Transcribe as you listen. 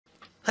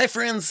Hi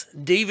friends,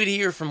 David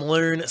here from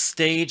Learn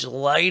Stage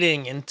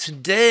Lighting, and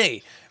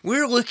today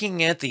we're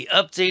looking at the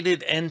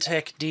updated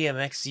Entech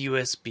DMX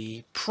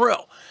USB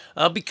Pro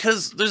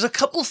because there's a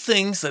couple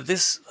things that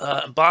this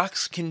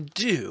box can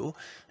do,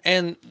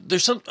 and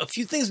there's a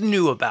few things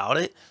new about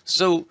it.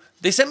 So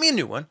they sent me a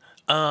new one,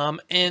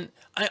 and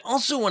I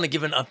also want to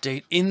give an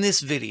update in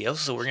this video.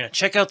 So we're going to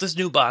check out this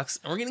new box,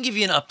 and we're going to give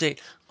you an update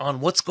on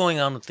what's going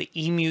on with the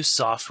EMU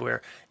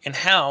software and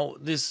how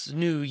this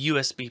new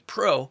USB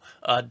Pro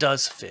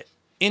does fit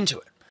into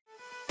it.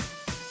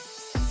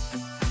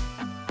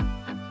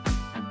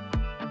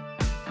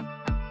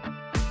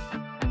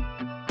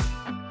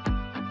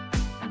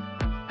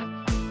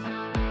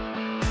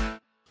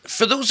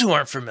 For those who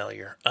aren't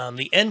familiar,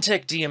 the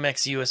Entech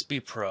DMX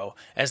USB Pro,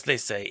 as they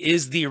say,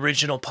 is the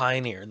original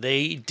pioneer.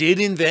 They did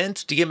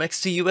invent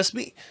DMX to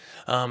USB,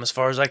 as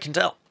far as I can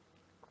tell.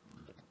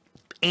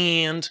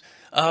 And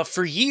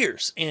for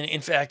years, and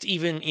in fact,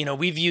 even,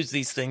 we've used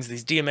these things,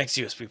 these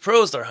DMX USB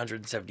Pros, they're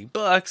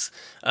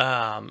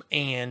 $170,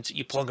 and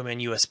you plug them in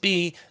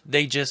USB,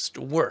 they just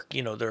work.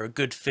 They're a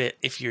good fit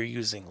if you're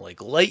using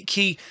like Light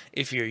Key,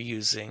 if you're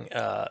using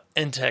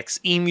Entech's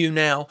EMU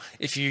now,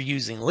 if you're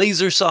using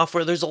laser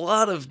software. There's a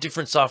lot of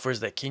different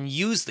softwares that can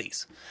use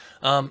these.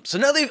 So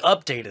now they've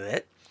updated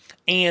it,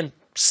 and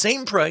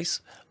same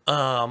price.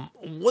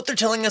 What they're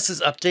telling us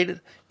is updated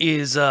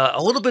is a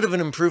little bit of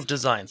an improved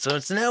design. So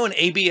it's now an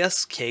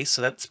ABS case,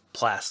 so that's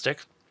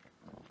plastic.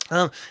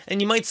 And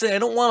you might say, I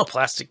don't want a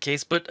plastic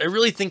case, but I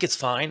really think it's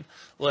fine.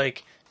 I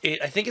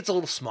think it's a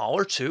little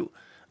smaller too.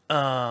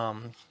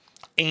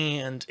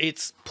 And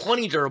it's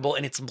plenty durable,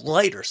 and it's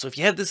lighter. So if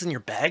you have this in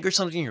your bag or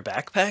something in your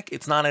backpack,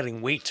 it's not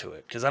adding weight to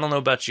it. Because I don't know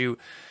about you,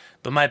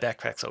 but my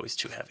backpack's always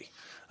too heavy.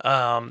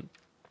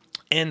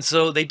 And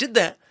so they did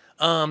that.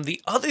 The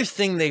other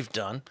thing they've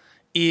done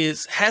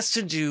has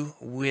to do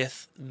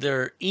with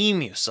their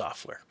EMU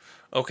software.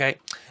 Okay,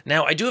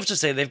 now I do have to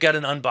say they've got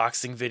an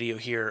unboxing video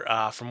here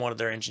from one of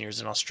their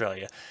engineers in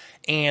Australia,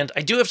 and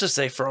I do have to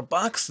say, for a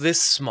box this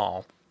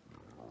small,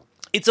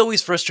 it's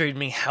always frustrated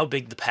me how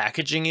big the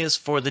packaging is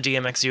for the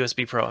DMX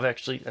USB Pro.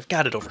 I've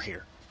got it over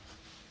here.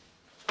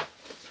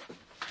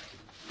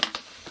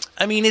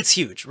 I mean, it's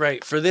huge,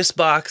 right, for this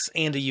box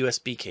and a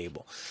USB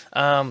cable.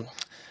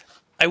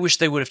 I wish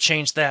they would have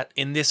changed that.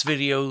 In this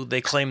video,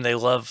 they claim they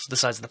love the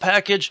size of the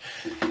package.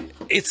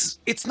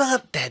 It's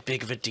not that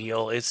big of a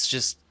deal. It's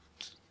just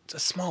a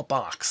small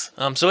box.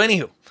 So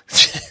anywho,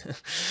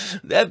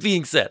 that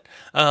being said,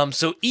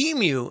 so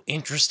EMU,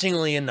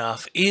 interestingly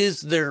enough,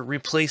 is their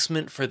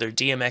replacement for their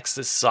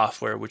DMX's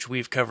software, which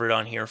we've covered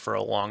on here for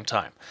a long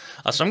time.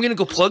 So I'm going to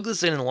go plug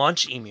this in and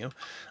launch EMU,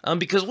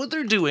 because what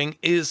they're doing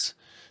is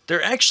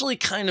they're actually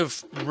kind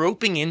of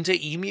roping into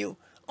EMU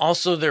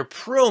also their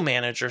Pro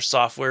Manager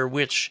software,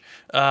 which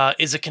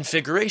is a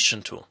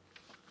configuration tool.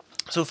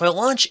 So if I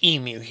launch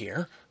EMU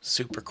here,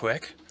 super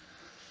quick,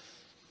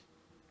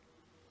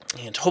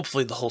 and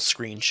hopefully the whole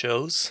screen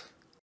shows.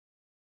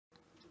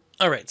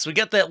 All right, so we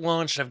got that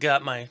launched. I've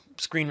got my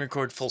screen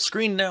record full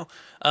screen now.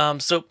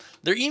 So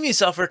their EMU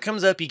software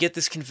comes up, you get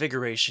this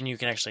configuration. You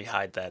can actually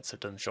hide that so it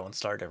doesn't show and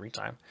start every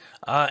time.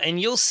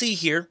 And you'll see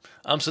here,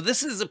 so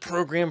this is a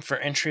program for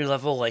entry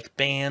level like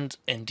band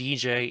and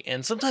DJ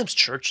and sometimes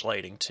church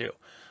lighting too.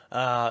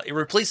 It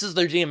replaces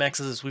their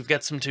DMXs. We've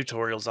got some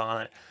tutorials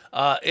on it.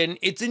 And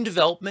it's in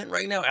development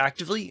right now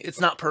actively. It's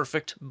not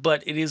perfect,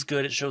 but it is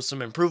good. It shows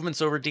some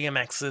improvements over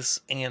DMXs,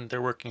 and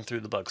they're working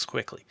through the bugs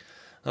quickly.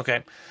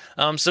 Okay,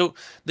 so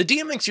the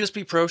DMX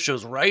USB Pro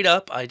shows right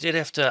up. I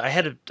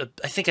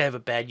think I have a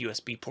bad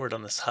USB port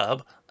on this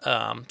hub,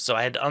 so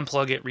I had to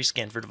unplug it,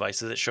 rescan for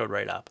devices. It showed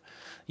right up.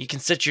 You can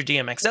set your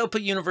DMX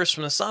output universe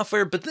from the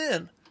software, but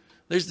then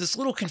there's this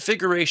little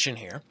configuration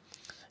here,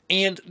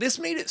 and this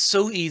made it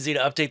so easy to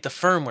update the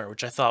firmware,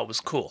 which I thought was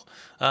cool.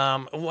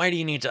 Why do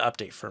you need to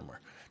update firmware?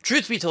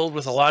 Truth be told,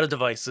 with a lot of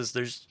devices,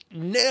 there's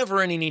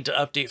never any need to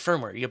update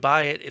firmware. You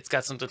buy it, it's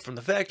got something from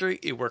the factory,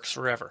 it works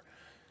forever.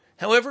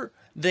 However,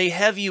 they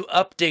have you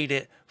update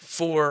it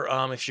for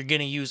if you're going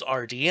to use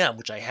RDM,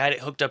 which I had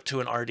it hooked up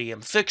to an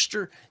RDM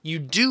fixture. You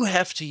do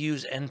have to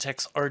use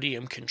Entech's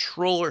RDM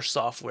controller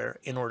software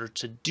in order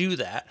to do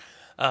that,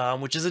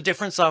 which is a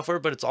different software,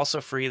 but it's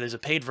also free. There's a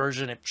paid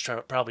version. It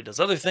probably does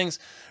other things.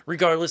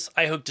 Regardless,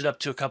 I hooked it up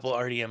to a couple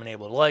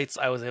RDM-enabled lights.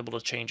 I was able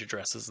to change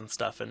addresses and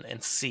stuff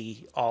and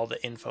see all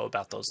the info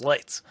about those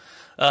lights.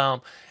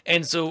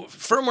 And so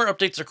firmware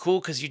updates are cool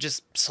because you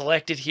just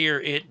select it here.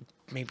 It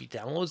maybe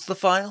downloads the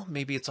file.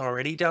 Maybe it's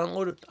already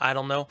downloaded. I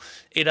don't know.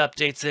 It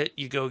updates it.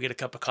 You go get a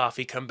cup of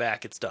coffee, come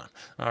back, it's done.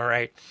 All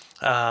right.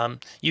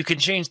 You can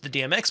change the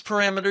DMX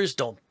parameters.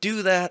 Don't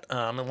do that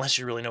unless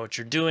you really know what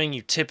you're doing.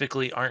 You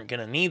typically aren't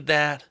going to need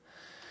that.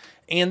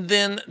 And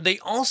then they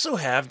also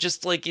have,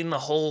 just like in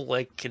the whole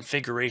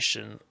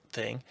configuration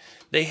thing,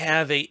 they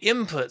have a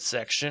input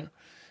section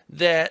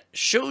that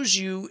shows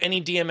you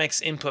any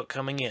DMX input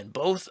coming in,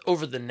 both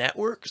over the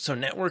network, so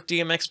network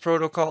DMX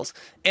protocols,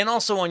 and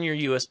also on your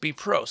USB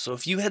Pro. So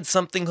if you had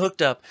something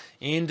hooked up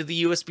into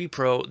the USB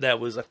Pro that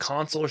was a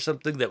console or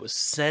something that was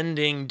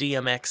sending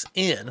DMX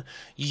in,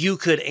 you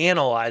could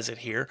analyze it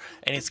here,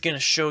 and it's going to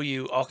show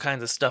you all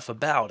kinds of stuff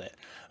about it.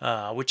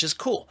 Which is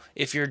cool.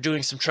 If you're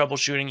doing some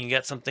troubleshooting, you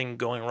get something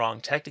going wrong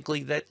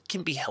technically, that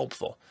can be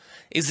helpful.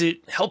 Is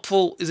it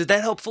helpful? Is it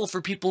that helpful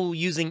for people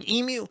using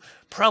EMU?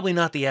 Probably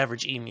not the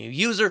average EMU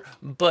user,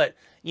 but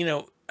you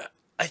know,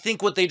 I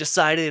think what they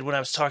decided when I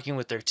was talking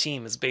with their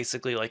team is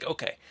basically like,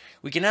 okay,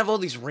 we can have all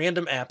these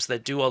random apps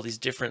that do all these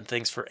different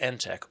things for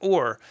NTech,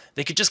 or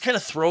they could just kind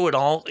of throw it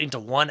all into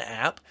one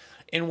app.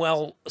 And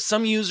while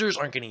some users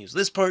aren't going to use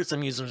this part,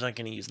 some users aren't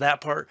going to use that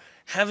part,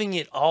 having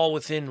it all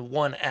within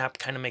one app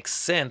kind of makes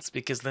sense,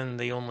 because then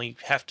they only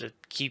have to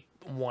keep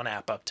one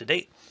app up to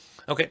date.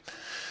 Okay,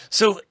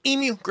 so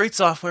EMU, great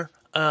software.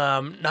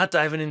 Not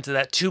diving into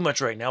that too much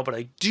right now, but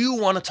I do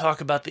want to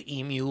talk about the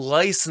EMU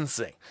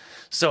licensing.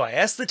 So I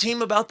asked the team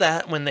about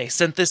that when they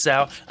sent this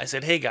out. I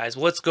said, hey guys,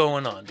 what's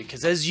going on?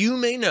 Because as you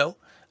may know,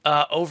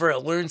 over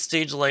at Learn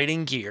Stage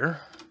Lighting Gear,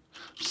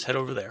 just head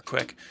over there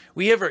quick,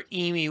 we have our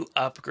EMU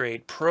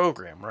upgrade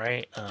program,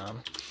 right?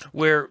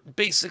 Where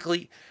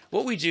basically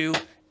what we do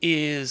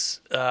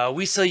is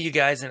we sell you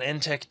guys an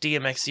NTech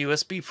DMX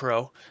USB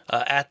Pro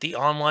at the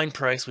online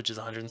price, which is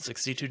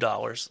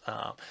 $162.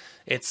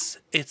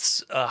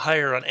 It's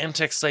higher on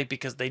NTech's site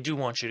because they do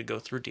want you to go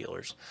through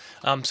dealers.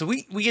 So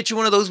we get you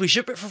one of those. We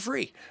ship it for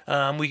free.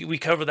 We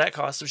cover that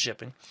cost of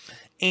shipping.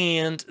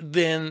 And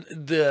then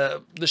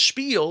the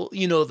spiel,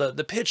 you know,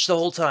 the pitch the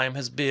whole time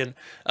has been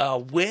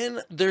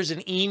when there's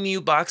an EMU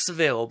box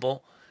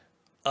available,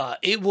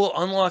 it will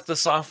unlock the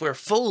software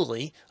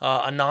fully,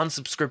 a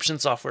non-subscription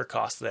software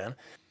cost then.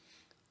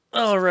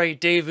 All right,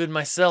 David,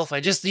 myself, I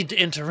just need to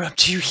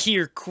interrupt you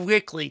here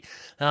quickly.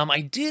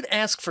 I did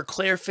ask for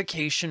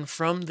clarification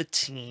from the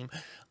team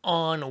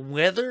on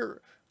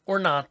whether or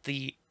not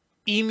the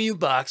EMU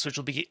box, which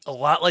will be a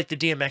lot like the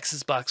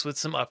DMX's box with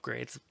some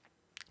upgrades,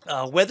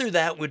 whether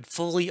that would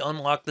fully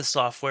unlock the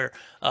software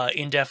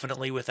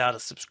indefinitely without a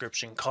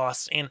subscription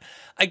cost. And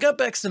I got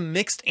back some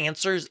mixed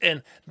answers,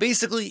 and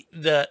basically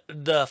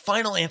the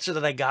final answer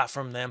that I got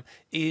from them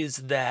is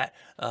that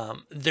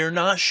they're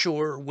not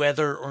sure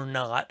whether or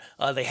not,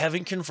 they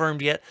haven't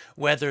confirmed yet,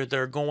 whether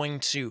they're going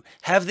to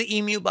have the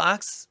EMU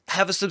box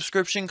have a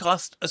subscription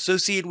cost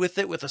associated with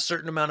it with a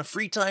certain amount of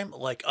free time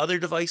like other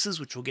devices,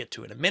 which we'll get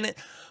to in a minute,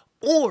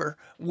 or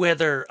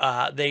whether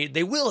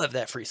they will have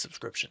that free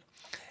subscription.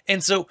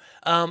 And so,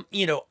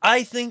 you know,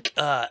 I think,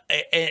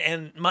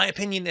 and my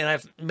opinion, and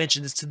I've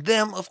mentioned this to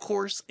them, of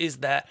course, is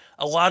that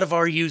a lot of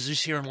our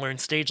users here in Learn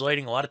Stage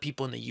Lighting, a lot of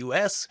people in the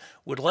US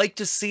would like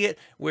to see it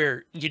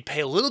where you'd pay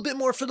a little bit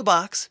more for the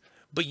box,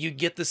 but you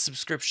get the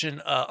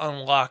subscription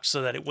unlocked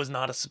so that it was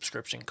not a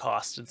subscription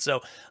cost. And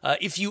so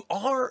if you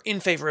are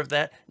in favor of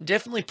that,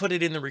 definitely put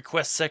it in the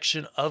request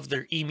section of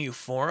their EMU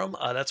forum.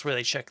 That's where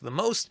they check the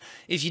most.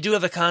 If you do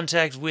have a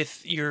contact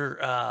with your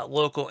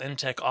local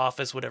NTech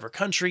office, whatever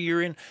country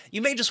you're in,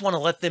 you may just want to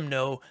let them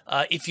know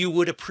if you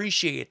would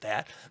appreciate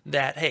that,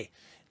 hey,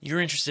 you're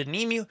interested in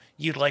EMU,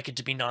 you'd like it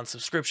to be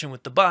non-subscription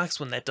with the box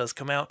when that does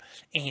come out,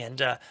 and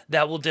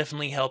that will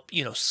definitely help,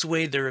 you know,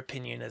 sway their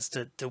opinion as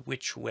to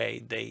which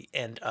way they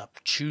end up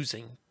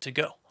choosing to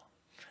go.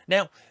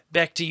 Now,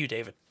 back to you,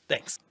 David.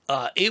 Thanks.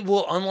 It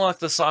will unlock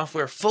the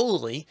software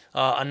fully,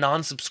 a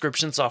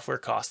non-subscription software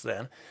cost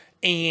then,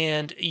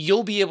 and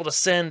you'll be able to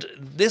send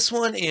this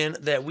one in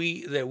that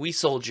we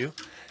sold you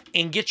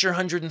and get your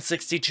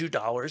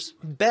 $162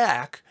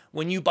 back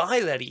when you buy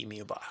that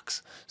EMU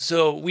box.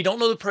 So we don't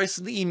know the price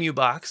of the EMU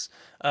box.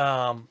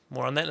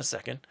 More on that in a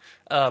second.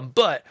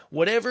 But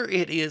whatever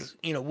it is,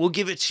 you know, we'll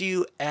give it to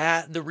you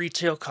at the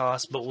retail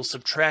cost, but we'll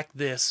subtract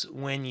this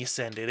when you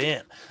send it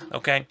in.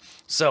 Okay,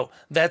 so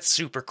that's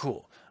super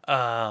cool.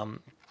 And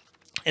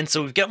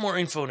so we've got more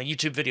info in a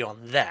YouTube video on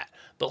that.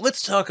 But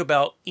let's talk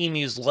about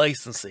EMU's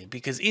licensing,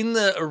 because in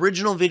the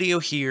original video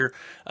here,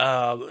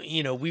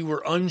 you know, we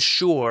were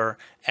unsure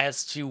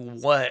as to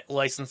what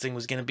licensing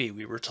was going to be.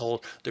 We were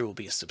told there will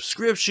be a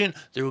subscription,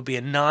 there will be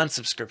a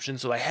non-subscription.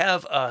 So I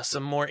have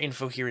some more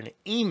info here in an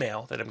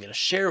email that I'm going to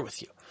share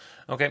with you.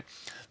 Okay,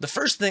 the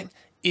first thing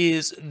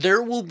is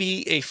there will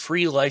be a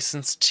free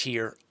license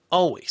tier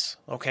always,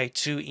 okay,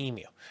 to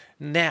EMU.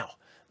 Now,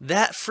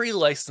 that free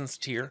license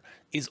tier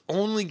is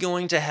only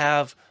going to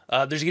have,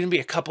 there's going to be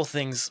a couple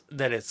things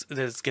that it's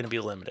going to be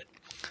limited.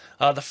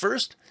 The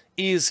first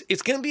is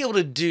it's going to be able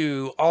to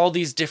do all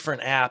these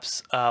different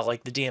apps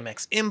like the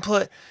DMX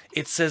input.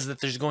 It says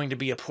that there's going to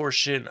be a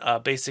portion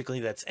basically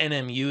that's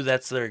NMU,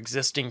 that's their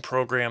existing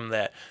program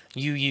that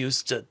you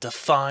use to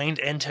find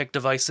NTech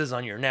devices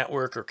on your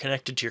network or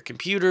connected to your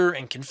computer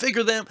and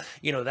configure them.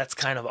 You know, that's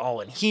kind of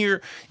all in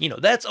here. You know,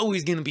 that's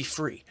always going to be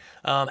free,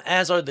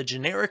 as are the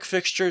generic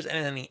fixtures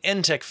and then the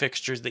NTech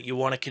fixtures that you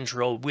want to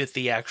control with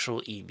the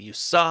actual EMU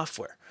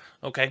software.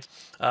 Okay,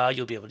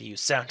 you'll be able to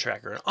use sound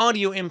tracker and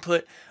audio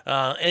input,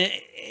 and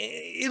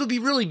it'll be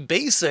really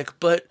basic,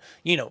 but,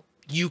 you know,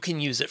 you can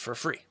use it for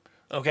free.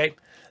 Okay.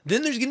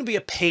 Then there's going to be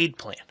a paid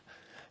plan.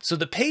 So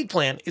the paid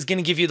plan is going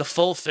to give you the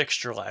full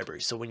fixture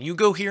library. So when you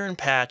go here and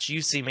patch,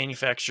 you see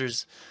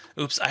manufacturers.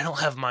 Oops, I don't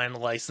have mine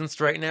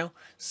licensed right now.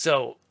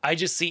 So I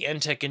just see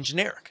NTech and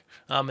generic.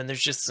 And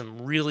there's just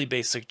some really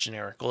basic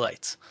generic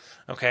lights.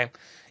 Okay.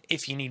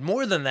 If you need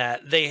more than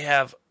that, they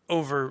have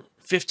over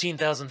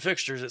 15,000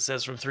 fixtures, it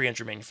says, from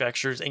 300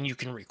 manufacturers, and you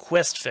can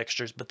request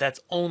fixtures, but that's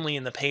only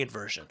in the paid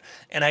version.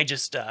 And I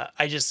just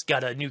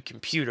got a new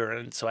computer,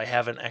 and so I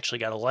haven't actually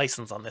got a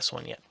license on this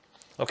one yet.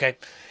 Okay.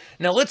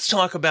 Now let's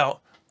talk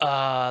about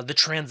the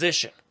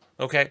transition.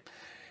 Okay.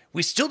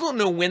 We still don't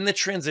know when the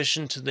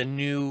transition to the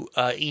new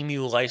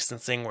EMU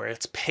licensing, where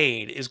it's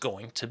paid, is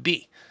going to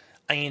be.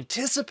 I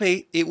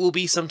anticipate it will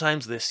be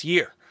sometimes this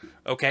year.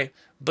 Okay.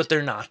 But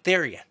they're not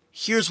there yet.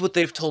 Here's what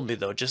they've told me,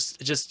 though, just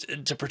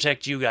to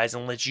protect you guys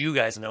and let you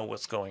guys know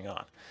what's going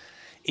on,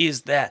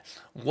 is that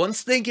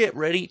once they get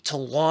ready to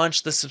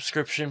launch the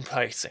subscription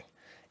pricing,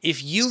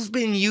 if you've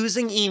been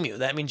using EMU,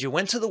 that means you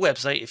went to the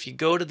website. If you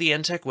go to the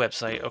NTech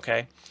website,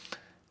 okay,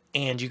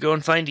 and you go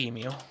and find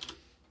EMU,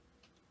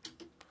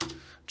 I'm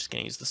just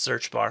going to use the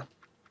search bar,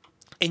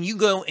 and you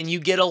go and you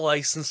get a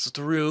license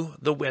through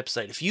the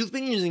website. If you've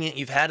been using it,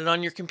 you've had it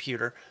on your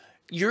computer,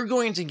 you're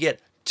going to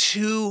get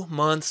 2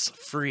 months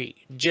free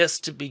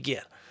just to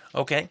begin.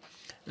 Okay.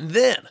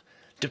 Then,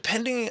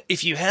 depending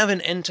if you have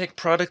an NTech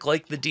product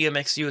like the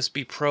DMX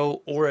USB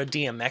Pro or a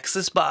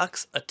DMX's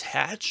box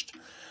attached,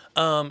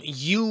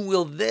 you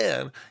will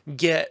then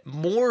get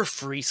more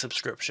free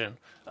subscription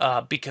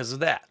because of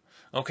that.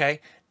 Okay.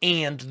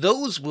 And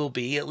those will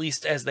be, at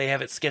least as they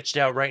have it sketched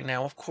out right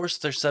now, of course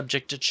they're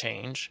subject to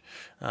change,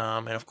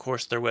 and of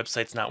course their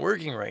website's not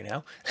working right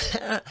now,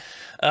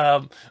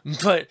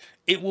 but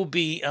it will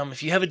be,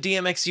 if you have a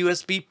DMX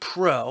USB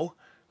Pro,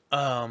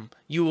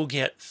 you will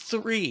get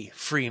 3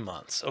 free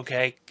months,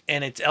 okay?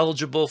 And it's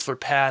eligible for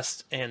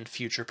past and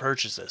future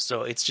purchases.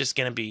 So it's just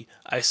going to be,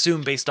 I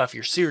assume, based off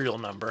your serial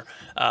number,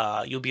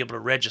 you'll be able to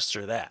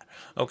register that,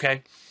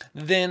 okay?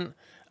 Then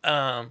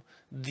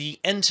the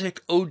NTech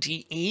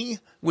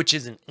ODE, which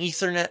is an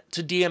Ethernet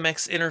to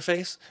DMX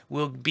interface,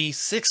 will be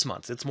 6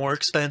 months. It's more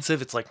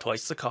expensive. It's like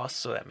twice the cost,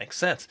 so that makes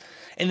sense.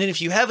 And then if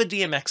you have a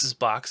DMX's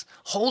box,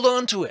 hold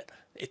on to it.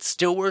 It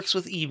still works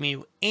with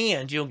EMU,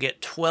 and you'll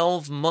get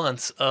 12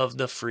 months of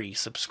the free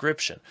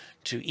subscription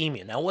to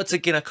EMU. Now, what's it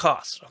going to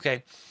cost?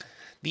 Okay,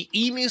 the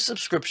EMU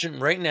subscription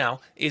right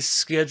now is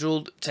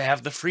scheduled to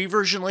have the free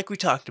version like we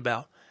talked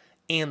about,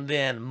 and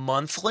then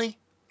monthly,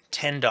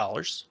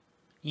 $10.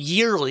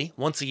 Yearly,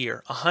 once a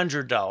year,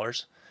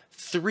 $100,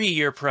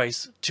 3-year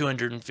price,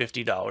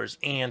 $250.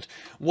 And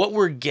what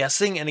we're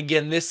guessing, and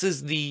again, this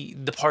is the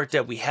part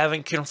that we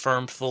haven't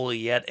confirmed fully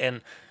yet,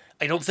 and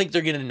I don't think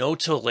they're going to know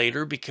till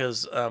later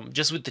because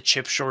just with the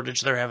chip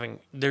shortage they're having,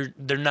 they're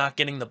not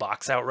getting the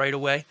box out right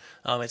away.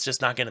 It's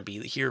just not going to be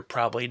here,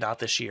 probably not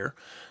this year.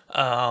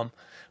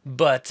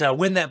 But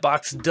when that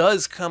box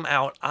does come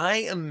out, I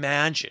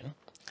imagine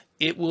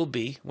it will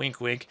be, wink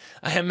wink,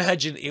 I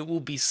imagine it will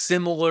be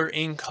similar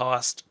in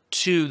cost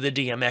to the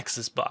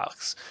DMX's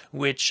box,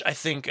 which I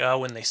think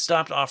when they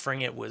stopped offering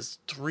it was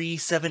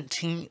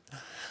 $317.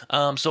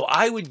 So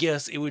I would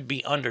guess it would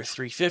be under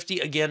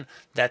 $350. Again,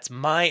 that's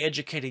my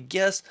educated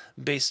guess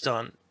based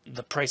on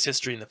the price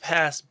history in the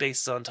past,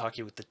 based on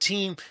talking with the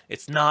team.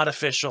 It's not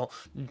official.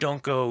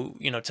 Don't go,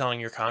 telling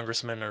your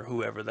congressman or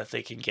whoever that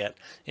they can get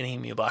an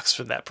EMU box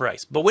for that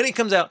price. But when it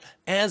comes out,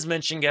 as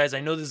mentioned, guys, I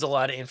know there's a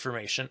lot of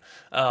information.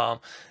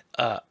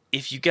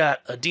 If you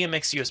got a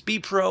DMX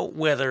USB Pro,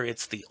 whether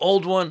it's the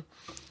old one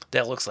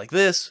that looks like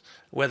this,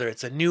 whether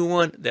it's a new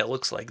one that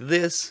looks like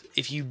this,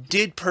 if you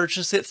did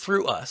purchase it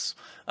through us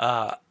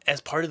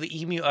as part of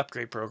the EMU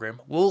upgrade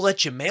program, we'll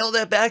let you mail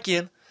that back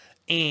in.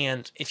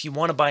 And if you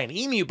want to buy an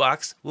EMU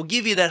box, we'll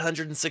give you that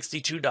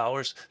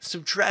 $162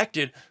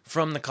 subtracted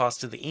from the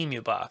cost of the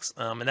EMU box.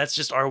 And that's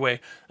just our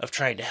way of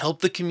trying to help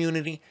the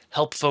community,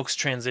 help folks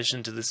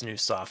transition to this new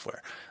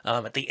software.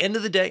 At the end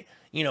of the day,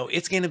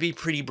 it's going to be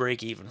pretty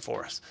break even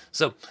for us.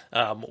 So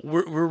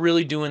we're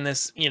really doing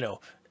this,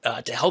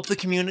 to help the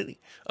community.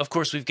 Of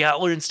course, we've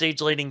got learn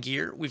stage lighting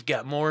gear. We've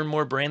got more and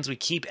more brands we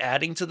keep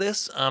adding to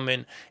this.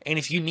 And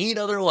if you need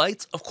other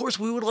lights, of course,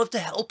 we would love to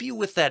help you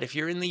with that if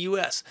you're in the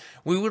US.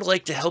 We would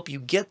like to help you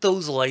get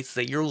those lights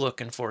that you're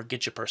looking for,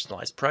 get you a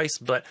personalized price.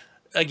 But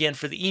again,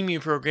 for the EMU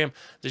program,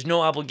 there's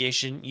no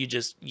obligation. You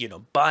just,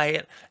 buy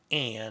it.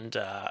 And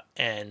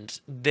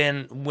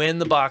then when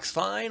the box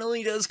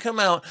finally does come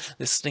out,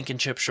 this stinking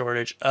chip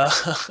shortage,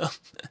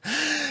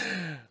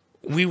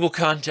 we will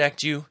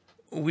contact you.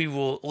 We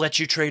will let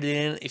you trade it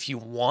in if you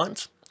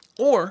want,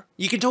 or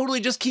you can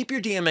totally just keep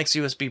your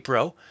DMX USB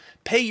Pro,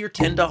 pay your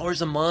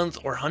 $10 a month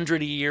or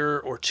 $100 a year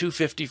or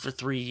 $250 for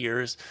 3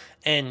 years,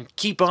 and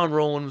keep on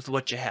rolling with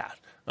what you had.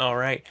 All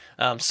right.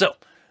 So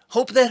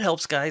hope that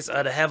helps, guys,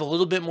 to have a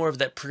little bit more of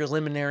that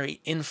preliminary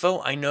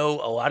info. I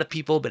know a lot of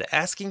people have been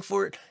asking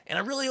for it, and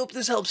I really hope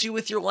this helps you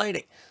with your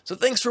lighting. So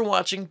thanks for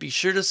watching. Be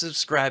sure to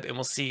subscribe, and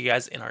we'll see you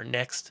guys in our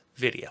next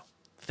video.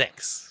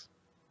 Thanks.